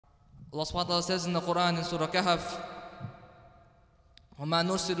Allah subhanahu wa ta'ala says in the Quran in Surah Kahf, وَمَا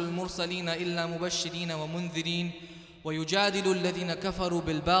نُرْسِلُ الْمُرْسَلِينَ إِلَّا مُبَشِّرِينَ وَمُنذِرِينَ وَيُجَادِلُ الَّذِينَ كَفَرُوا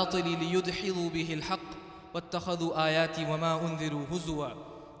بِالْبَاطِلِ لِيُدْحِضُوا بِهِ الْحَقِّ وَاتَّخَذُوا آيَاتِي وَمَا أُنذِرُوا هُزُوًا.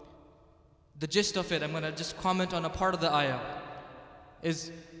 The gist of it, I'm going to just comment on a part of the ayah,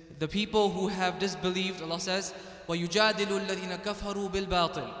 is the people who have disbelieved, Allah says, وَيُجَادِلُ الَّذِينَ كَفَرُوا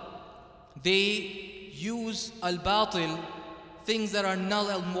بِالْبَاطِلِ. They use al-batil, things that are null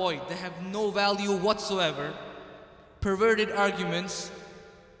and void, they have no value whatsoever, perverted arguments,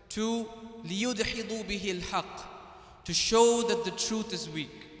 to لِيُدْحِضُوا بِهِ الْحَقِّ, to show that the truth is weak.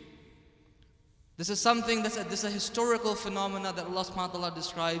 This is something this is a historical phenomena that Allah subhanahu wa ta'ala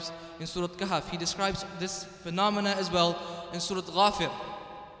describes in Surah Kahf. He describes this phenomena as well in Surah Ghafir,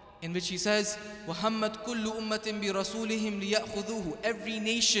 in which He says, وَهَمَّتْ كُلُّ أُمَّةٍ بِرَسُولِهِمْ لِيَأْخُذُوهُ. Every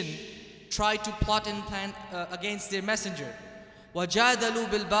nation tried to plot and plan against their messenger. وَجَادَلُوا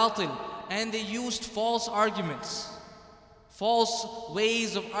بِالْبَاطِلِ. And they used false arguments, false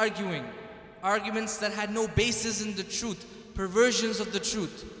ways of arguing, arguments that had no basis in the truth, perversions of the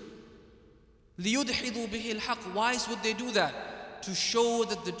truth. لِيُدْحِضُوا بِهِ الْحَقِّ. Why would they do that? To show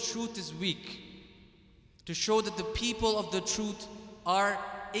that the truth is weak, to show that the people of the truth are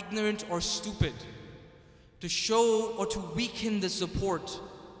ignorant or stupid, to show or to weaken the support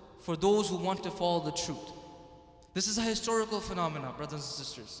for those who want to follow the truth. This is a historical phenomenon, brothers and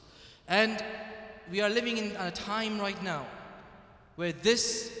sisters. And we are living in a time right now where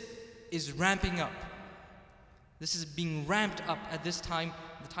this is ramping up. This is being ramped up at this time,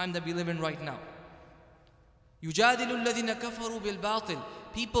 the time that we live in right now. يُجَادِلُ الَّذِينَ كَفَرُوا بِالْبَاطِلِ.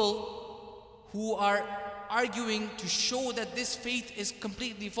 People who are arguing to show that this faith is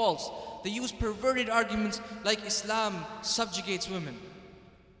completely false. They use perverted arguments like Islam subjugates women,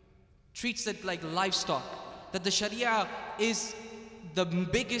 treats it like livestock, that the Sharia is the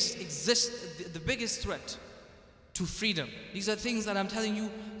biggest threat to freedom. These are things that I'm telling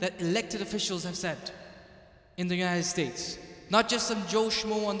you that elected officials have said in the United States. Not just some Joe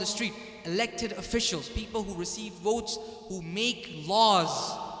Schmo on the street. Elected officials, people who receive votes, who make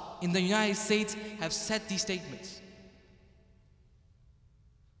laws in the United States, have said these statements.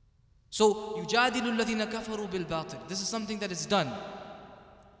 So, يُجَادِلُ الَّذِينَ كَفَرُوا بِالْبَاطِلِ. This is something that is done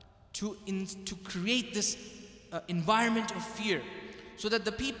to create this environment of fear, so that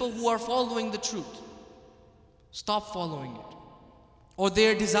the people who are following the truth stop following it, or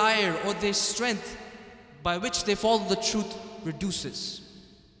their desire or their strength by which they follow the truth reduces.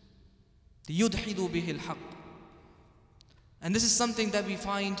 يُدْحِضُوا بِهِ الْحَقِّ. And this is something that we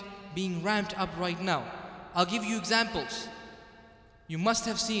find being ramped up right now. I'll give you examples. You must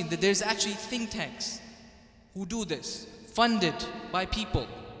have seen that there's actually think tanks who do this, funded by people,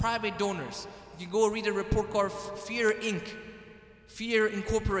 private donors. You can go read a report called Fear Inc., Fear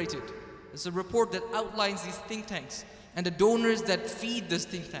Incorporated. It's a report that outlines these think tanks and the donors that feed this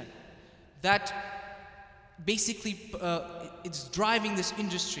think tank. That basically it's driving this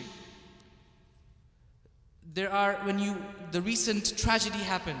industry. The recent tragedy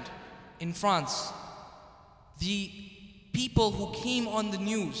happened in France, the people who came on the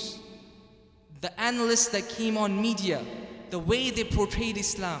news, the analysts that came on media, the way they portrayed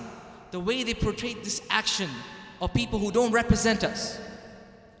Islam, the way they portrayed this action of people who don't represent us.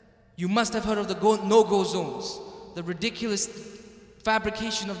 You must have heard of the no-go zones, the ridiculous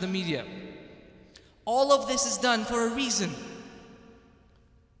fabrication of the media. All of this is done for a reason.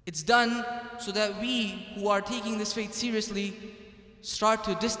 It's done so that we who are taking this faith seriously start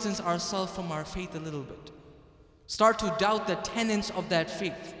to distance ourselves from our faith a little bit. Start to doubt the tenets of that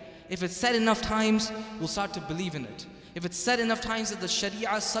faith. If it's said enough times, we'll start to believe in it. If it's said enough times that the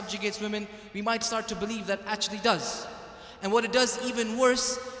Sharia subjugates women, we might start to believe that actually does. And what it does even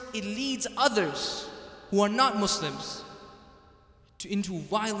worse, it leads others who are not Muslims into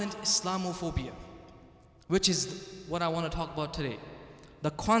violent Islamophobia, which is what I want to talk about today.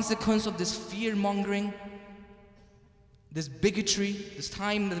 The consequence of this fear-mongering, this bigotry, this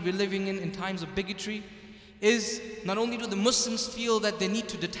time that we're living in times of bigotry, is not only do the Muslims feel that they need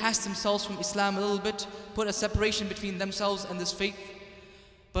to detach themselves from Islam a little bit, put a separation between themselves and this faith,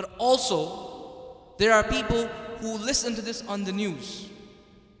 but also there are people who listen to this on the news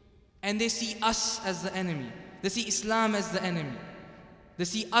and they see us as the enemy. They see Islam as the enemy. They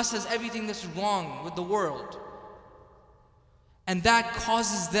see us as everything that's wrong with the world. And that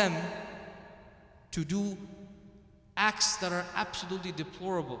causes them to do acts that are absolutely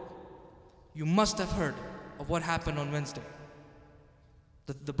deplorable. You must have heard of what happened on Wednesday.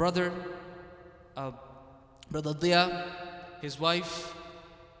 The brother, Brother Dia, his wife,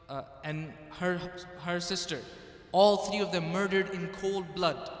 and her sister, all three of them murdered in cold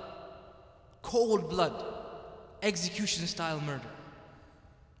blood Cold blood, execution style murder.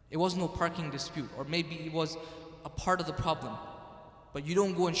 It was no parking dispute, or maybe it was a part of the problem. But you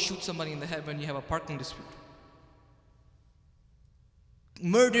don't go and shoot somebody in the head when you have a parking dispute.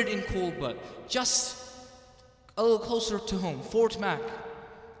 Murdered in cold blood. Just a little closer to home, Fort Mac.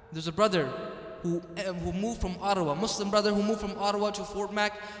 There's a brother who moved from Ottawa, Muslim brother who moved from Ottawa to Fort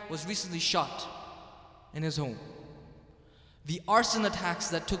Mac, was recently shot in his home. The arson attacks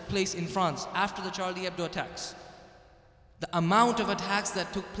that took place in France after the Charlie Hebdo attacks, the amount of attacks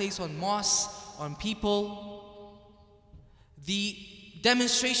that took place on mosques, on people, the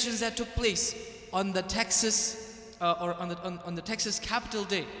demonstrations that took place on the Texas on the Texas Capitol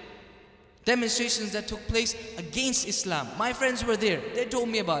Day, demonstrations that took place against Islam. My friends were there. They told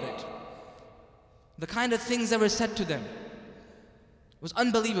me about it. The kind of things that were said to them was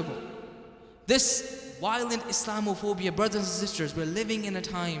unbelievable. This violent Islamophobia, brothers and sisters, we're living in a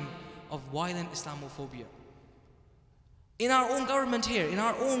time of violent Islamophobia. In our own government here, in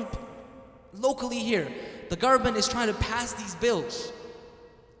our own, locally here, the government is trying to pass these bills,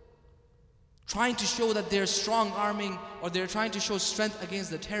 trying to show that they're strong arming, or they're trying to show strength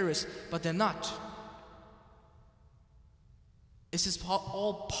against the terrorists, but they're not. This is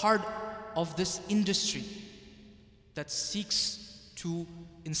all part of this industry that seeks to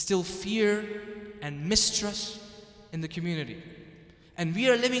instill fear and mistrust in the community. And we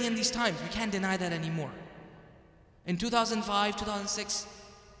are living in these times. We can't deny that anymore. In 2005, 2006,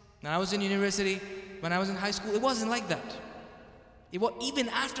 when I was in university, when I was in high school, it wasn't like that. Even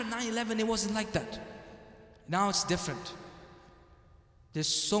after 9/11, it wasn't like that. Now it's different. There's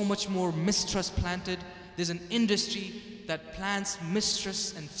so much more mistrust planted. There's an industry that plants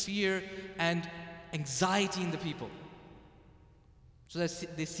mistrust and fear and anxiety in the people, so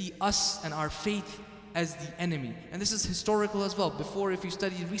that they see us and our faith as the enemy. And this is historical as well. Before, if you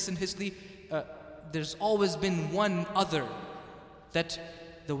study recent history, there's always been one other that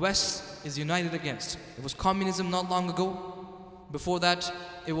the West is united against. It was communism not long ago. Before that,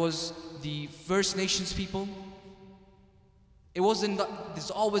 it was the First Nations people.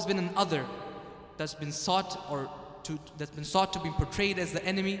 There's always been an other that's been sought to be portrayed as the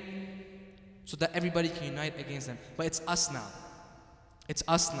enemy, so that everybody can unite against them. But it's us now. It's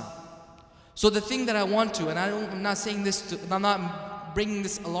us now. So the thing that I want to, and I'm not saying this I'm not bringing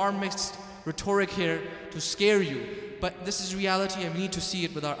this alarmist rhetoric here to scare you, but this is reality, and we need to see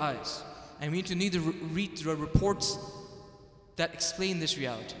it with our eyes. And we need to read the reports that explain this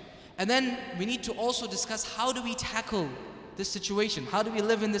reality. And then we need to also discuss, how do we tackle this situation? How do we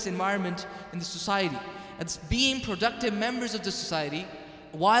live in this environment, in this society? It's being productive members of the society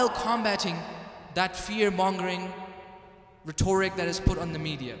while combating that fear-mongering rhetoric that is put on the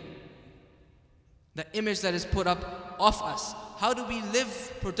media, the image that is put up of us. How do we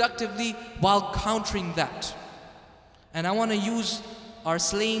live productively while countering that? And I want to use our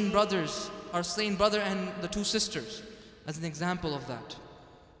slain brother and the two sisters as an example of that.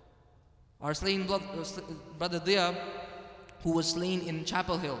 Our slain brother Dia, who was slain in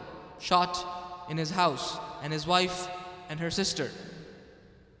Chapel Hill, shot in his house, and his wife and her sister.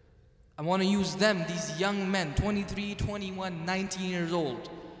 I want to use them, these young men, 23, 21, 19 years old,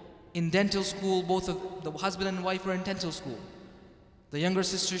 in dental school. Both of the husband and wife were in dental school. The younger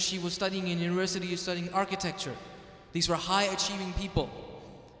sister, she was studying in university, studying architecture. These were high achieving people.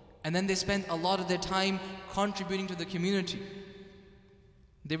 And then they spent a lot of their time contributing to the community.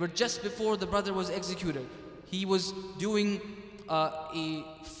 They were just before the brother was executed. He was doing a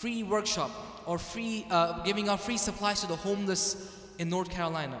free workshop, or giving out free supplies to the homeless in North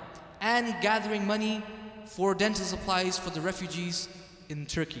Carolina, and gathering money for dental supplies for the refugees in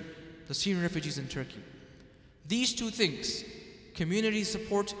Turkey, the Syrian refugees in Turkey. These two things, community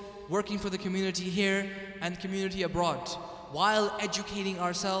support, working for the community here and community abroad, while educating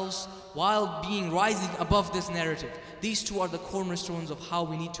ourselves, while rising above this narrative. These two are the cornerstones of how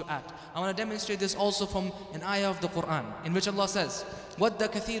we need to act. I want to demonstrate this also from an ayah of the Qur'an, in which Allah says, وَدَّ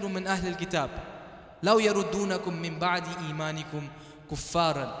كَثِيرٌ مِّنْ أَهْلِ الْكِتَابِ لَوْ يَرُدُّونَكُم مِّن بَعْدِ إِيمَانِكُمْ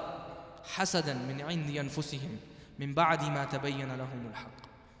كُفَّارًا حَسَدًا مِّنْ عِنْدِ أَنفُسِهِمْ مِّن بَعْدِ مَا تَبَيَّنَ لَهُمُ الْحَقُّ.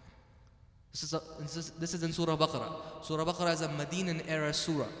 This is in Surah Baqarah. Surah Baqarah is a Medinan era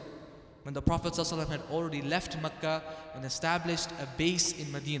surah, when the Prophet ﷺ had already left Mecca and established a base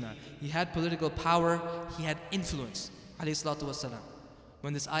in Medina. He had political power, he had influence, ﷺ,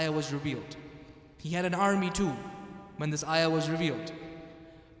 when this ayah was revealed. He had an army too, when this ayah was revealed.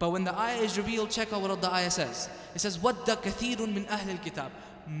 But when the ayah is revealed, check out what the ayah says. It says, وَدَّ كَثِيرٌ مِّنْ أَهْلِ الْكِتَابِ.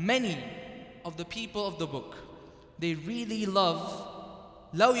 Many of the people of the book, they really love,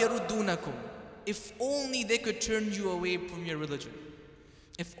 لَوْ يَرُدُّونَكُمْ, if only they could turn you away from your religion.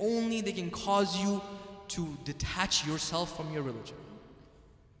 if only they can cause you to detach yourself from your religion.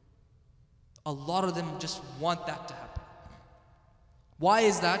 A lot of them just want that to happen. Why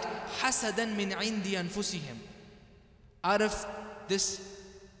is that? حَسَدًا مِنْ عِنْدِ أَنفُسِهِمْ. Out of this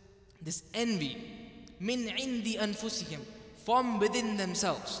envy, مِنْ عِنْدِ أَنفُسِهِمْ, from within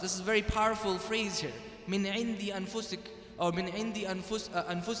themselves. This is a very powerful phrase here. مِنْ عِنْدِ أَنفُسِكَ, or مِنْ عِنْدِ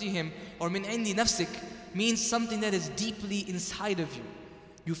أَنفُسِهِمْ, or مِنْ عِنْدِ نَفْسِكَ, means something that is deeply inside of you.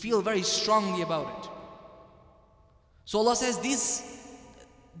 You feel very strongly about it. So Allah says,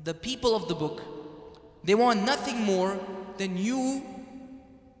 the people of the book, they want nothing more than you,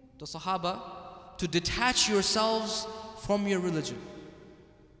 the Sahaba, to detach yourselves from your religion.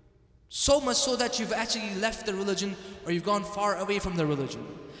 So much so that you've actually left the religion, or you've gone far away from the religion.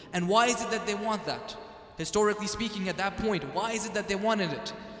 And why is it that they want that? Historically speaking, at that point, why is it that they wanted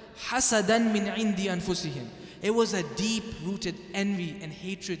it? حَسَدًا مِنْ عِنْدِ أَنفُسِهِمْ. It was a deep-rooted envy and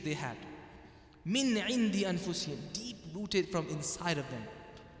hatred they had. مِنْ عِنْدِ أَنفُسِهِمْ, deep-rooted from inside of them.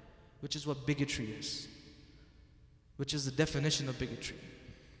 Which is what bigotry is. Which is the definition of bigotry.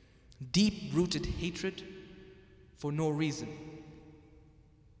 Deep-rooted hatred for no reason.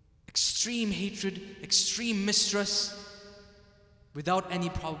 Extreme hatred, extreme mistrust, without any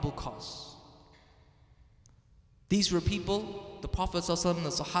probable cause. These were people, the Prophet ﷺ and the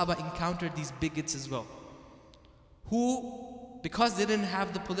Sahaba encountered these bigots as well. Who, because they didn't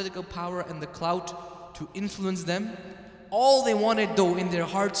have the political power and the clout to influence them, all they wanted though in their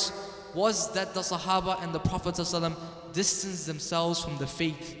hearts was that the Sahaba and the Prophet ﷺ distance themselves from the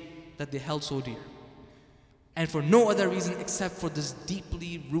faith that they held so dear. And for no other reason except for this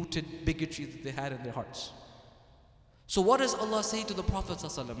deeply rooted bigotry that they had in their hearts. So what does Allah say to the Prophet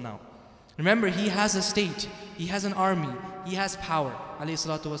ﷺ now? Remember, he has a state, he has an army, he has power, alayhi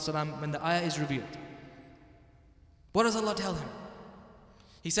salatu wasalam, when the ayah is revealed. What does Allah tell him?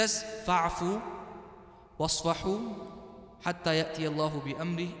 He says, فَعْفُوا وَاصْفَحُوا حَتَّى يَأْتِيَ اللَّهُ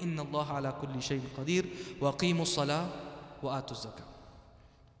بِأَمْرِهِ إِنَّ اللَّهَ عَلَى كُلِّ شَيْءٍ قَدِيرٌ وَقِيمُوا الصَّلَاةَ وَآتُوا الزَّكَاةَ.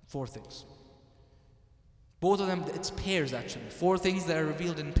 4 things. Both of them, it's pairs actually. 4 things that are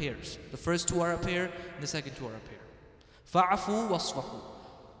revealed in pairs. The first 2 are a pair, and the second 2 are a pair. فَعْفُوا وَاصْفَحُوا.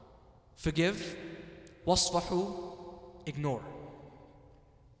 Forgive. وَاصْفَحُوا. Ignore.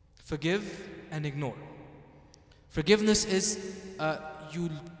 Forgive and ignore. Forgiveness is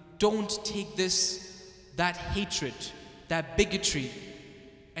you don't take that hatred, that bigotry,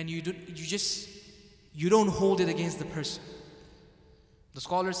 and you don't hold it against the person. The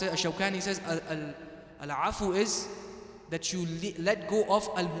scholar says, Ash-Shawkani says, al-afu is that you let go of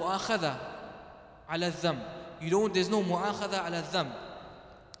al-mu'akhadha ala al-dham. There's no mu'akhadha ala al-dham.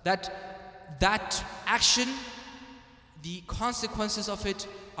 That action, the consequences of it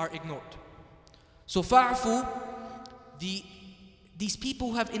are ignored. So fa'fu, these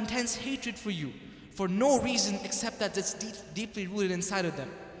people who have intense hatred for you, for no reason except that it's deeply rooted inside of them.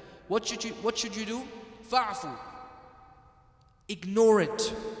 What should you do? Fa'fu. Ignore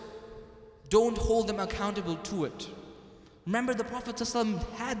it. Don't hold them accountable to it. Remember, the Prophet ﷺ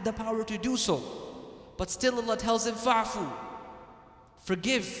had the power to do so, but still Allah tells him, fa'fu.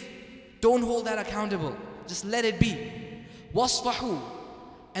 Forgive. Don't hold that accountable. Just let it be. Wasfahu.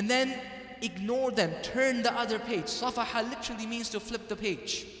 And then ignore them. Turn the other page. Safaha literally means to flip the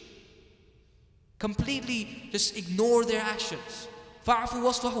page. Completely just ignore their actions. Fa'fu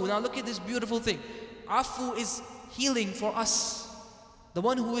wasfahu. Now look at this beautiful thing. Afu is healing for us. The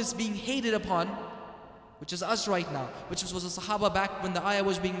one who is being hated upon, which is us right now, which was the Sahaba back when the ayah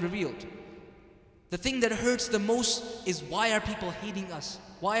was being revealed. The thing that hurts the most is, why are people hating us?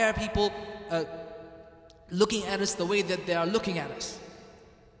 Why are people looking at us the way that they are looking at us?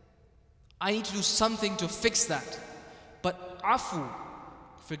 I need to do something to fix that. But afu,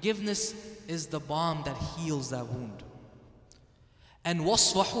 forgiveness, is the balm that heals that wound. And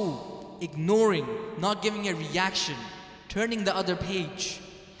wasfahu, ignoring, not giving a reaction, turning the other page,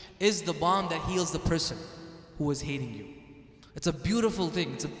 is the balm that heals the person who is hating you. It's a beautiful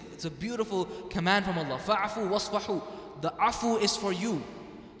thing. It's a beautiful command from Allah. Fa'afu wasfahu. The afu is for you,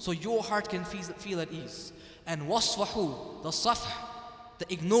 so your heart can feel at ease. And wasfahu, the safh,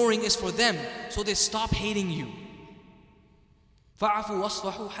 the ignoring, is for them, so they stop hating you. Fa'afu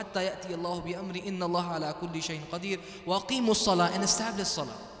wasfahu hatta ya'ti Allah bi amri inna Allah ala kulli shay'in qadir wa aqimu as-salah, and establish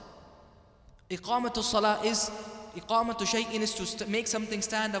salah. Iqamatu salah is, iqamatu shay'in is to make something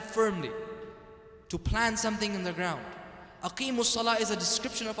stand up firmly, to plant something in the ground. Aqimu salah is a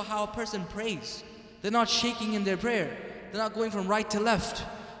description of how a person prays. They're not shaking in their prayer. They're not going from right to left.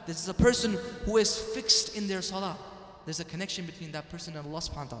 This is a person who is fixed in their salah. There's a connection between that person and Allah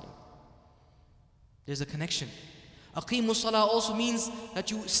subhanahu wa ta'ala. There's a connection. Aqimus salah also means that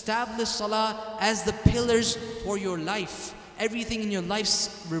you establish salah as the pillars for your life. Everything in your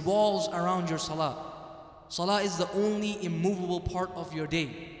life revolves around your salah. Salah is the only immovable part of your day.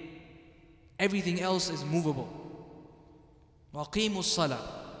 Everything else is movable. Waqimus salah,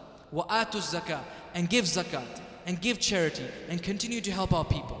 wa atuz zakah, and give zakat, and give charity, and continue to help out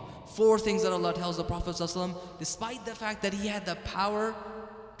people. 4 things that Allah tells the Prophet ﷺ, despite the fact that he had the power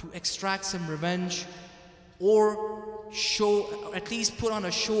to extract some revenge or show, or at least put on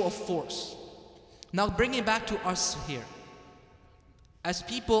a show of force. Now bring it back to us here. As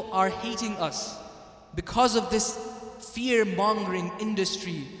people are hating us because of this fear-mongering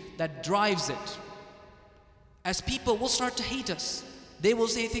industry that drives it, as people will start to hate us, they will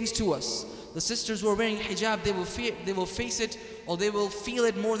say things to us. The sisters who are wearing hijab, they will face it, or they will feel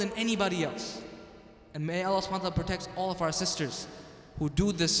it more than anybody else. And may Allah subhanahu wa ta'ala protect all of our sisters who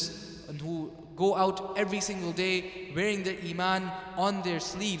do this and who go out every single day wearing their iman on their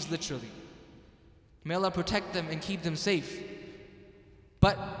sleeves, literally. May Allah protect them and keep them safe.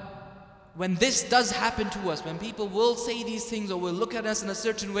 But when this does happen to us, when people will say these things or will look at us in a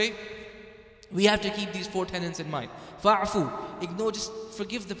certain way, we have to keep these 4 tenets in mind. Fa'afu, ignore, just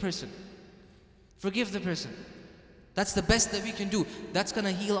forgive the person. Forgive the person. That's the best that we can do. That's going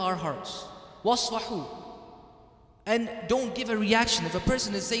to heal our hearts. Wasfahu. And don't give a reaction. If a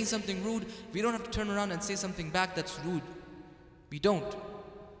person is saying something rude, we don't have to turn around and say something back that's rude. We don't.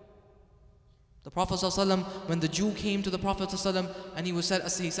 The Prophet ﷺ, when the Jew came to the Prophet ﷺ and he said,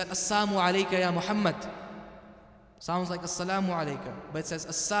 Assalamu alayka ya Muhammad. Sounds like Assalamu alayka, but it says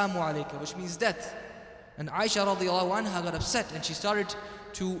Assalamu alayka, which means death. And Aisha radiallahu anha got upset and she started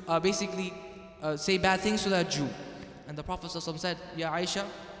to basically say bad things to that Jew. And the Prophet ﷺ said, Ya Aisha,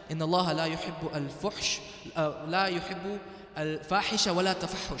 Inna Allah la yuhibbu al-fuhsh, la yuhibbu al-fahisha wa la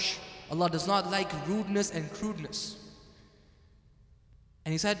tafahush. Allah does not like rudeness and crudeness.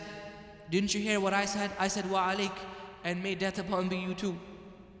 And he said, didn't you hear what I said? I said, wa alayk, and may death upon be you too.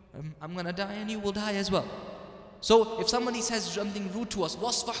 I'm gonna die and you will die as well. So if somebody says something rude to us,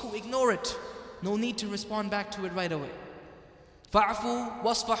 wasfahu, ignore it. No need to respond back to it right away. Fa'afu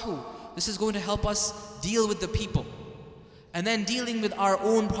wasfahu. This is going to help us deal with the people. And then dealing with our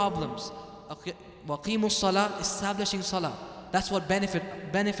own problems. Waqimus salah, establishing salah. That's what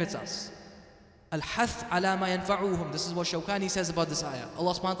benefits us. Al-hath ala ma yanfa'uhum. This is what Shawkani says about this ayah.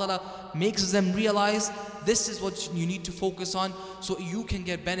 Allah subhanahu wa ta'ala makes them realize this is what you need to focus on so you can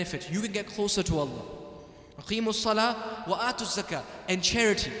get benefit. You can get closer to Allah. Aqimus salah wa atuz zakah. And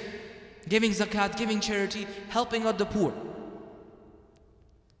charity. Giving zakat, giving charity, helping out the poor.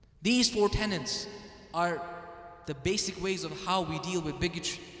 These 4 tenets are the basic ways of how we deal with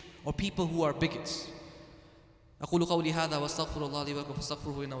bigotry or people who are bigots. أقول قولي هذا واستغفر الله لي ولكم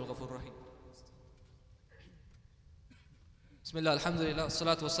فاستغفروه إنه الغفور الرحيم. بسم الله الحمد لله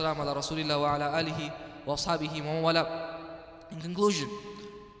والصلاة والسلام على رسول الله وعلى آله وأصحابه ومن والاه. In conclusion,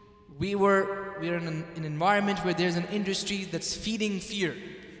 we are in an environment where there's an industry that's feeding fear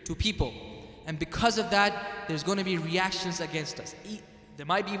to people, and because of that, there's going to be reactions against us. They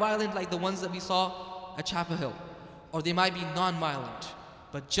might be violent like the ones that we saw at Chapel Hill, or they might be non-violent,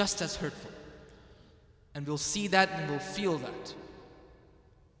 but just as hurtful. And we'll see that and we'll feel that.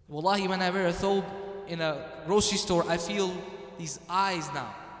 Wallahi, when I wear a thobe in a grocery store, I feel these eyes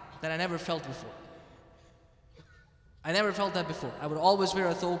now that I never felt before. I never felt that before. I would always wear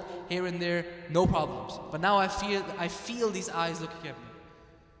a thobe here and there, no problems. But now I feel these eyes looking at me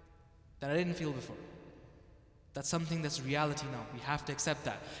that I didn't feel before. That's something that's reality now. We have to accept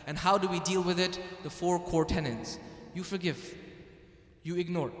that. And how do we deal with it? The 4 core tenets. You forgive. You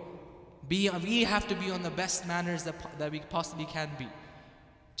ignore. We have to be on the best manners that we possibly can be.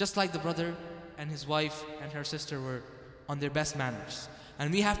 Just like the brother and his wife and her sister were on their best manners.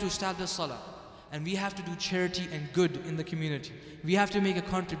 And we have to establish salah. And we have to do charity and good in the community. We have to make a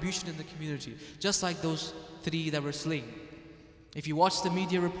contribution in the community. Just like those 3 that were slain. If you watch the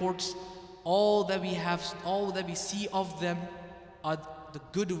media reports, all that we see of them are the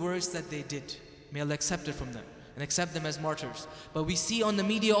good works that they did. May Allah accept it from them and accept them as martyrs. But we see on the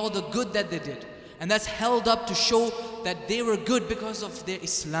media all the good that they did. And that's held up to show that they were good because of their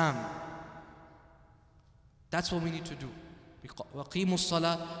Islam. That's what we need to do. وَقِيمُوا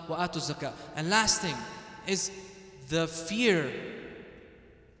الصَّلَاةَ وَآتُوا الزَّكَاةَ. And last thing is, the fear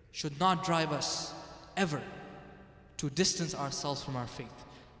should not drive us ever to distance ourselves from our faith.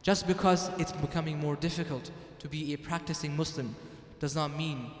 Just because it's becoming more difficult to be a practicing Muslim does not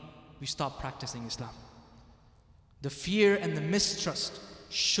mean we stop practicing Islam. The fear and the mistrust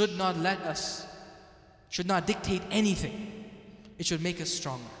should not dictate anything. It should make us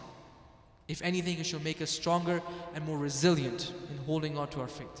stronger. If anything, it should make us stronger and more resilient in holding on to our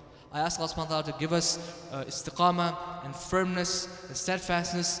faith. I ask Allah subhanahu wa ta'ala to give us istiqamah and firmness and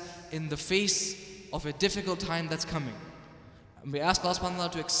steadfastness in the face of a difficult time that's coming. And we ask Allah subhanahu wa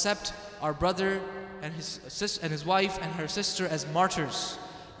ta'ala to accept our brother and his wife and her sister as martyrs.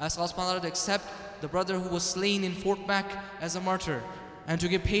 I ask Allah subhanahu wa ta'ala to accept the brother who was slain in Fort Mac as a martyr, and to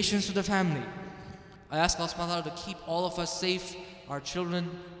give patience to the family. I ask Allah subhanahu wa ta'ala to keep all of us safe, our children,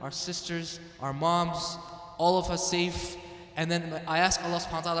 our sisters, our moms, all of us safe. And then I ask Allah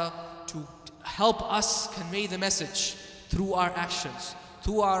subhanahu wa ta'ala to help us convey the message through our actions,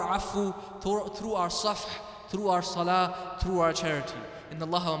 through our afu, through our safh, through our salah, through our charity. إن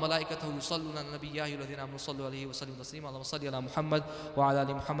الله وملائكته يصلون على النبي يا أيها الذين آمنوا صلوا عليه وسلموا تسليما اللهم صل على محمد وعلى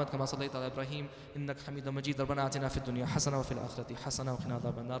آل محمد كما صليت على إبراهيم إنك حميد مجيد ربنا آتنا في الدنيا حسنة وفي الآخرة حسنة وقنا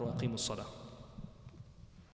عذاب النار وأقيموا الصلاة